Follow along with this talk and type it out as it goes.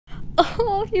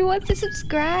Oh, he wants to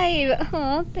subscribe.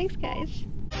 Oh, thanks, guys.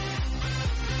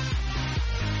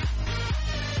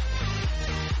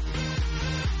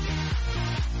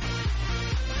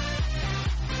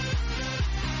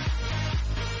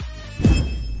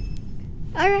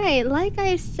 Alright, like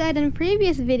I've said in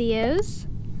previous videos...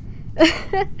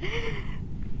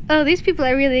 Oh, these people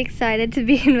are really excited to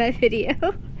be in my video.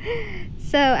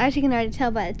 So, as you can already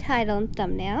tell by the title and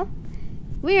thumbnail,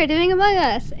 we are doing Among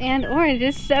Us, and Orange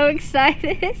is so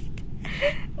excited.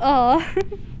 Oh.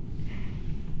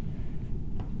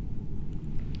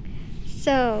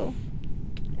 So,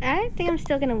 I think I'm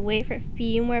still gonna wait for a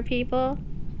few more people.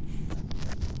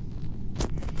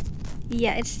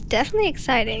 Yeah, it's definitely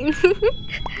exciting.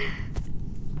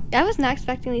 I was not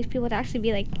expecting these people to actually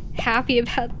be like happy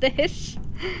about this.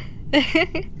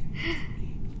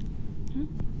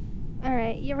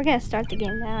 Alright, yeah, we're gonna start the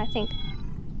game now, I think.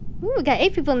 Ooh, we got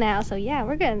 8 people now, so yeah,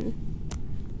 we're gonna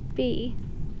be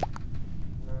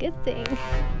good thing.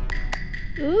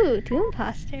 Ooh, 2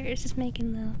 imposters, just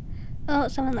making the... Oh,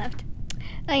 someone left.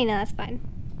 Oh, you know, that's fine.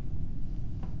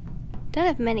 Don't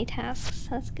have many tasks, so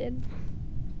that's good.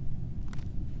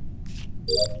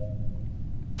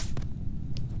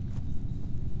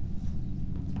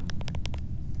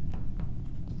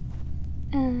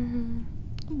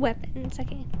 Weapons,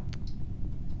 okay.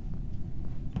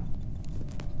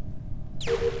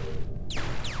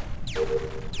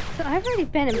 So I've already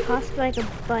been imposter like a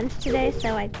bunch today,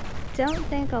 so I don't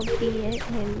think I'll be it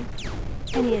in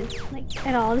any of, like,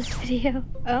 at all this video.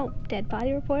 Oh, dead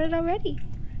body reported already.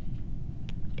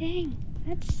 Dang,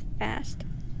 that's fast.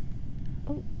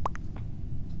 Oh.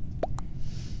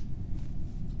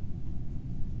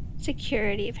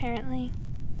 Security, apparently.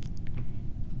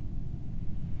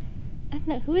 I don't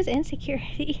know, who is in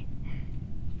security?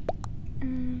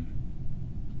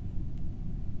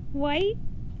 White?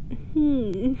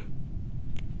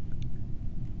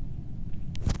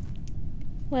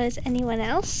 Was anyone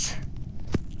else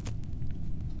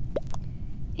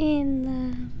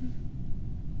in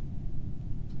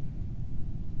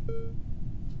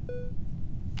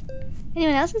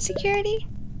anyone else in security?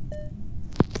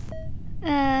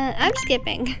 I'm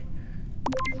skipping.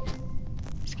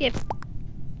 Skip.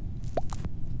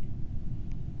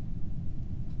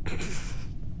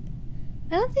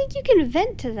 I don't think you can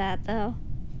vent to that, though.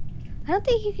 I don't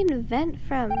think you can vent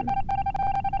from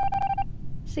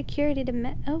security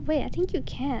to oh wait, I think you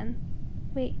can.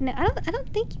 Wait, no, I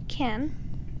don't think you can.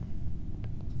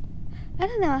 I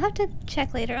don't know, I'll have to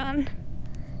check later on.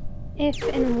 If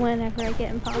and whenever I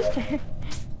get imposter.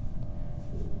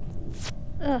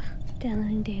 Ugh,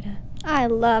 downloading data. I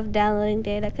love downloading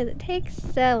data because it takes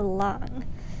so long.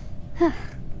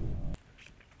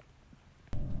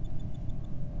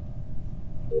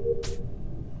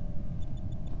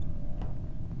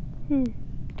 I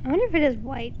wonder if it is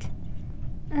white.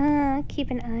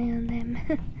 Keep an eye on them.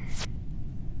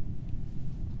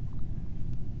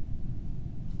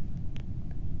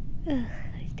 Ugh,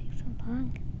 these take so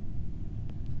long.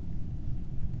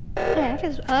 Yeah,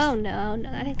 oh no,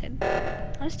 that ain't good.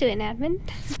 I'll just do it in admin.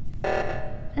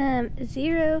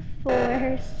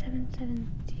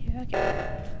 04770,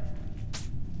 okay.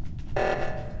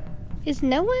 Is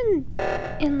no one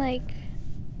in, like,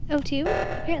 O2?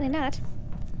 Apparently not.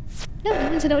 No, no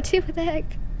one's in O2, what the heck?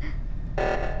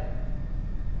 Oh,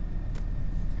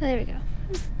 there we go.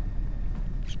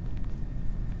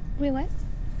 Wait, what?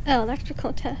 Oh,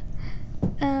 electrical so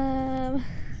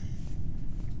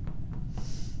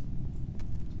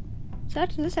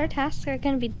after this, our tasks are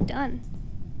gonna be done.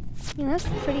 You know, that's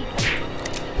pretty...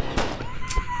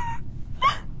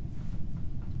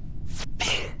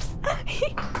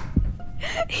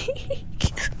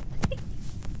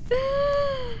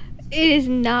 It is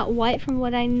not white from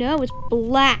what I know, it's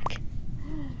black.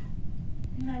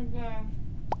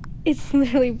 It's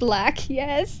literally black,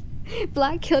 yes.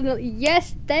 Black killed,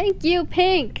 yes, thank you,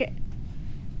 pink.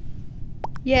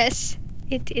 Yes,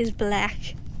 it is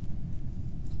black.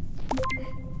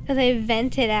 So they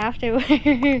vented afterwards.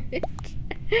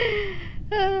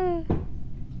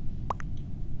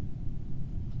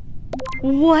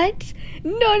 What?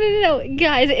 No,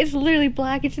 guys, it's literally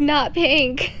black, it's not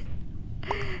pink.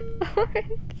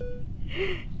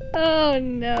 Oh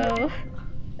no.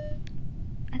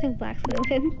 I think black's gonna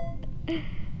win.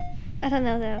 I don't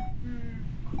know though.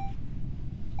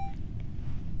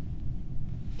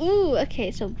 Ooh,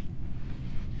 okay, so...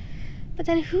 But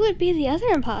then who would be the other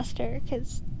imposter?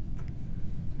 Because...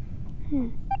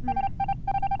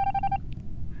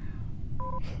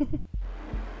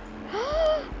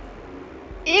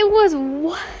 It was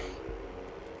white.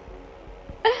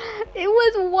 It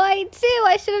was white too.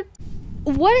 I should have...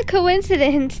 What a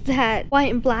coincidence that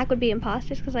white and black would be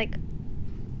imposters, because like,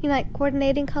 you know, like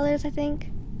coordinating colors, I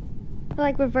think. Or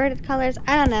like reverted colors,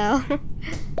 I don't know.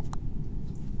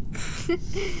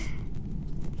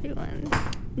 Everyone.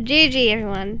 GG,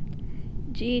 everyone.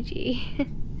 GG.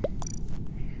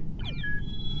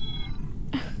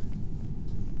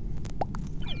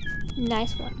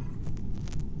 Nice one.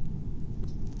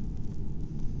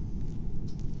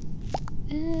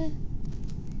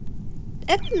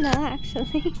 No,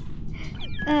 actually.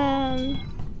 Oh,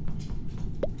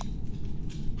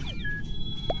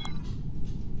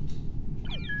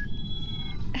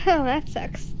 that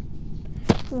sucks.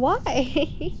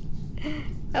 Why?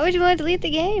 I wish you wanted to delete the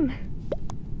game.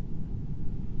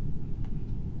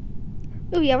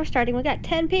 Oh yeah, we're starting. We got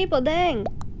 10 people, dang.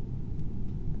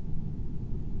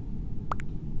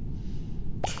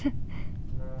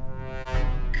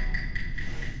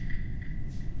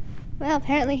 Well,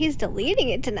 apparently he's deleting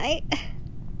it tonight.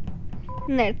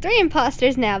 And there are 3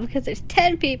 imposters now because there's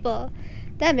 10 people.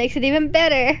 That makes it even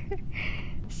better.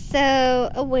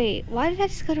 So, oh wait, why did I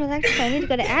just go to electrical? I need to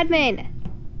go to admin.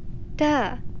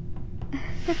 Duh.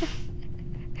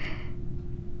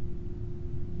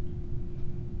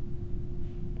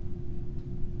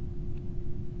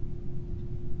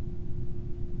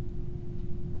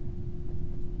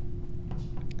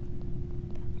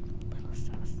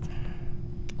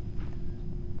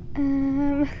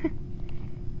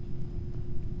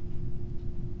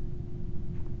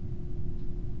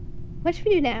 What should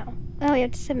we do now? Oh, we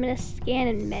have to submit a scan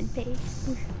in medbay.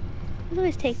 It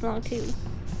always takes long too.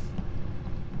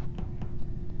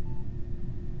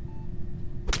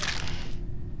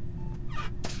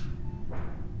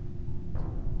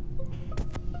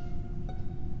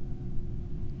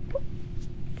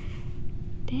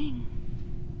 Dang.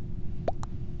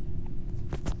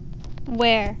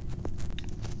 Where?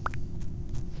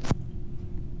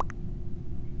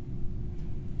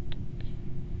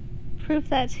 Proof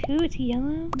that's who? It's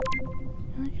yellow?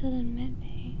 I like that in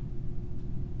medbay.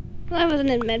 Well, I wasn't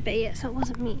in medbay yet, so it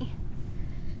wasn't me.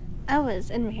 I was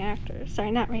in reactor.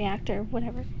 Sorry, not reactor,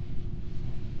 whatever.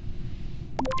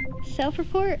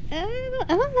 Self-report? I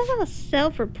don't know about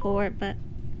self-report, but...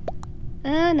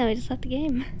 no, I just left the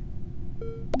game.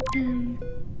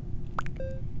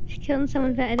 If you killed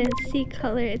someone but I didn't see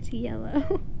color, it's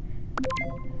yellow.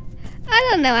 I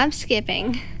don't know, I'm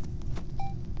skipping.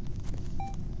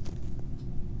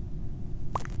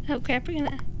 Oh crap, we're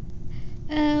gonna...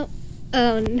 Oh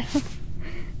no.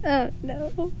 Oh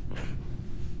no.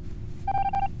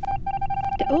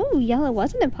 Oh, yellow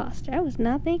was an imposter. I was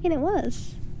not thinking it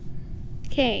was.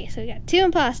 Okay, so we got 2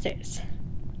 imposters.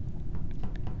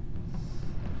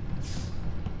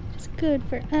 It's good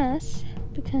for us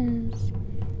because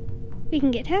we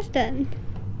can get tasks done.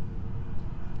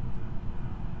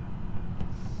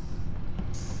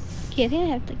 Okay, I think I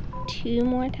have like 2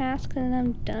 more tasks and then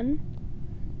I'm done.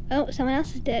 Oh, someone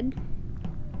else is dead.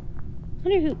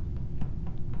 Wonder who.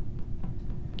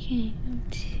 Okay,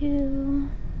 2.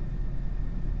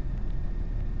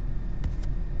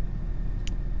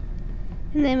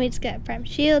 And then we just got prime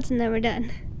shields and then we're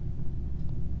done.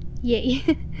 Yay.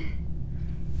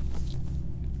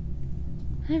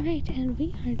 Alright, and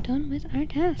we are done with our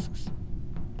tasks.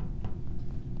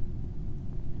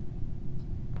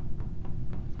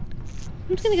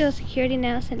 I'm just gonna go to security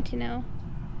now since, you know,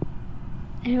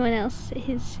 everyone else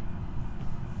is...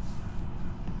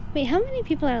 Wait, how many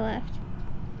people are left?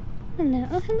 I don't know.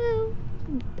 Oh, hello.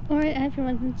 Or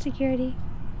everyone's in security.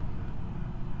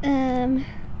 I don't know.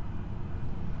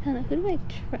 Who do I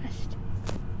trust?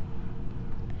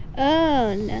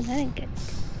 Oh, no, that ain't good.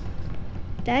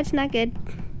 That's not good.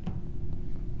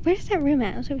 Where's that room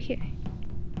at? It was over here.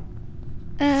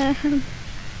 There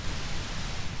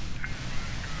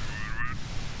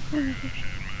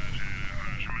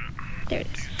it is.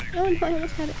 Oh no, I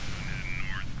almost had it.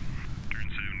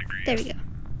 There we go.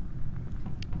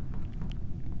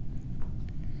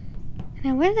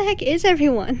 Now where the heck is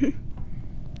everyone?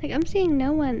 Like, I'm seeing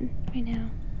no one right now.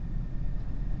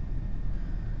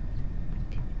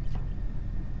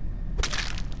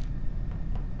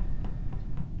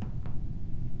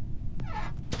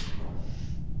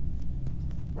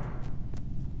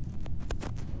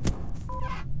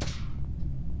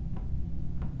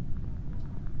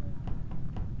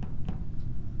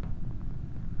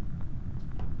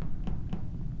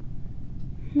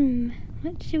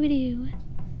 What should we do?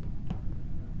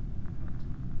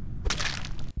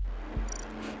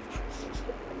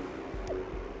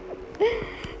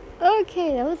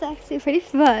 Okay, that was actually pretty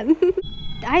fun.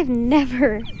 I've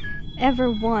never,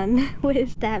 ever won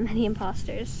with that many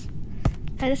imposters.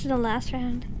 Alright, this is the last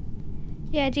round.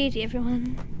 Yeah, GG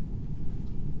everyone.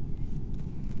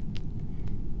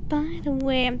 By the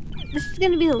way, this is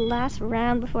gonna be the last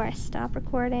round before I stop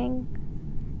recording.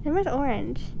 And where's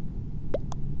Orange?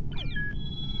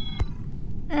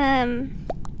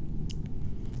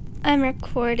 I'm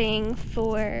recording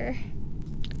for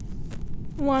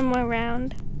one more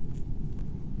round.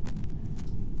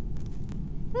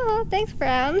 Oh, thanks,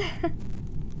 Brown.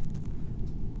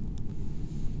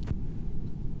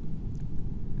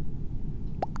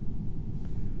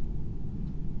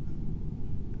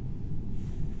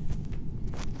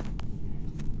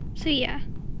 So yeah.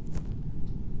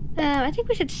 I think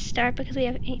we should start because we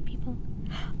have 8 people.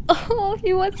 Oh,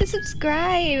 he wants to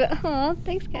subscribe. Oh,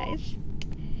 thanks guys.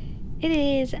 It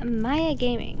is Maya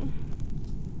Gaming.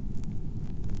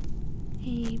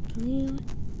 A blue.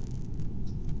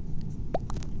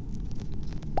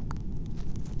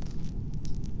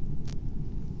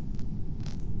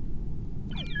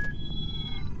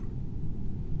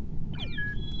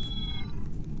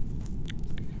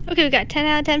 Okay, we got 10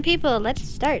 out of 10 people. Let's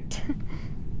start.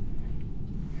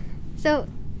 So,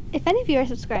 if any of you are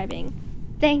subscribing,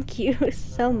 thank you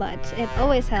so much. It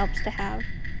always helps to have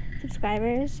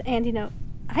subscribers. And you know,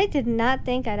 I did not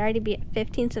think I'd already be at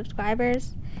 15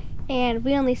 subscribers. And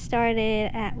we only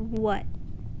started at what?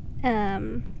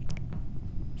 6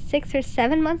 or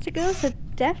 7 months ago. So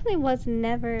definitely was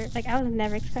never, like I was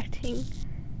never expecting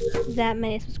that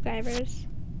many subscribers.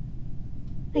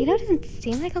 Like, I know it doesn't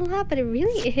seem like a lot, but it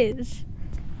really is.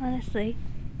 Honestly.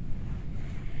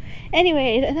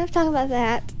 Anyways, enough talking about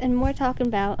that, and more talking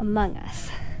about Among Us.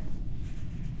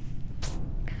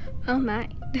 Oh my.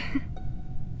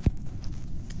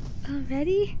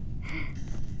 Already?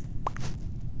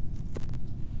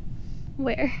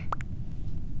 Where?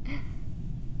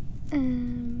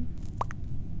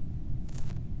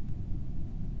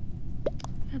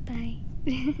 Bye-bye.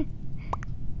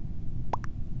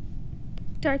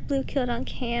 Dark blue killed on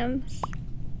cams.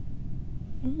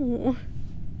 Ooh.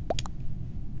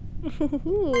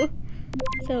 Ooh.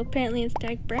 So apparently it's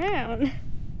dark brown.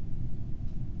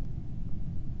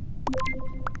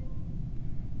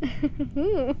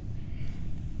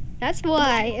 That's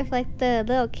why if like the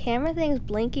little camera thing is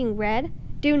blinking red,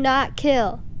 do not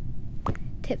kill.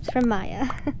 Tips from Maya.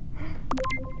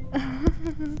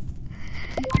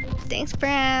 Thanks,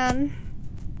 Brown.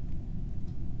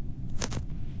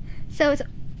 So it's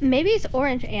maybe it's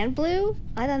orange and blue.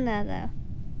 I don't know though.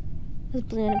 Was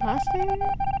blue an imposter?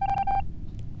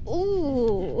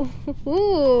 Ooh,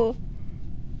 ooh.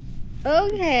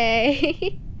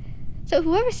 Okay. So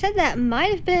whoever said that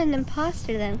might have been an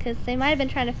imposter then, because they might have been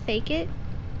trying to fake it.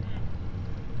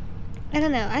 I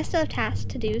don't know. I still have tasks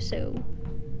to do, so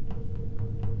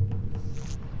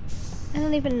I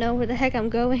don't even know where the heck I'm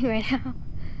going right now.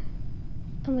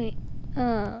 Oh wait.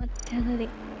 Downloading.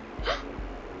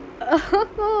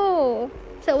 Oh,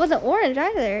 so it wasn't orange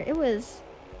either. It was.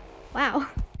 Wow.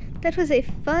 That was a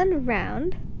fun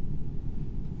round.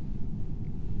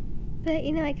 But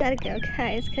you know, I gotta go,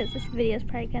 guys, because this video is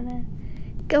probably gonna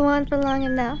go on for long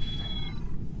enough.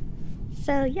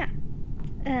 So yeah.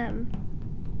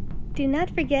 Do not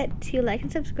forget to like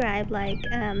and subscribe like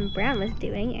Brown was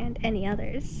doing and any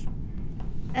others.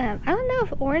 I don't know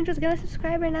if Orange was gonna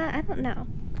subscribe or not. I don't know.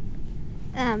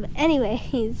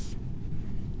 Anyways,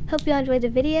 hope you all enjoyed the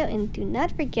video, and do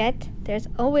not forget, there's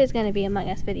always gonna be Among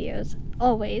Us videos.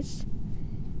 Always.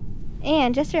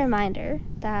 And just a reminder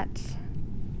that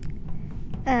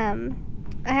I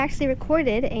actually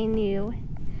recorded a new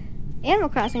Animal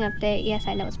Crossing update. Yes,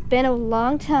 I know it's been a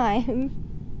long time.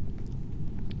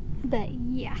 But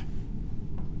yeah.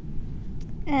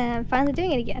 I'm finally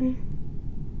doing it again.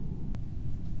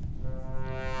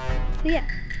 So yeah,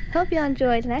 hope you all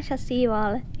enjoyed, and I shall see you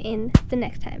all in the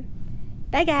next time.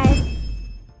 Bye guys!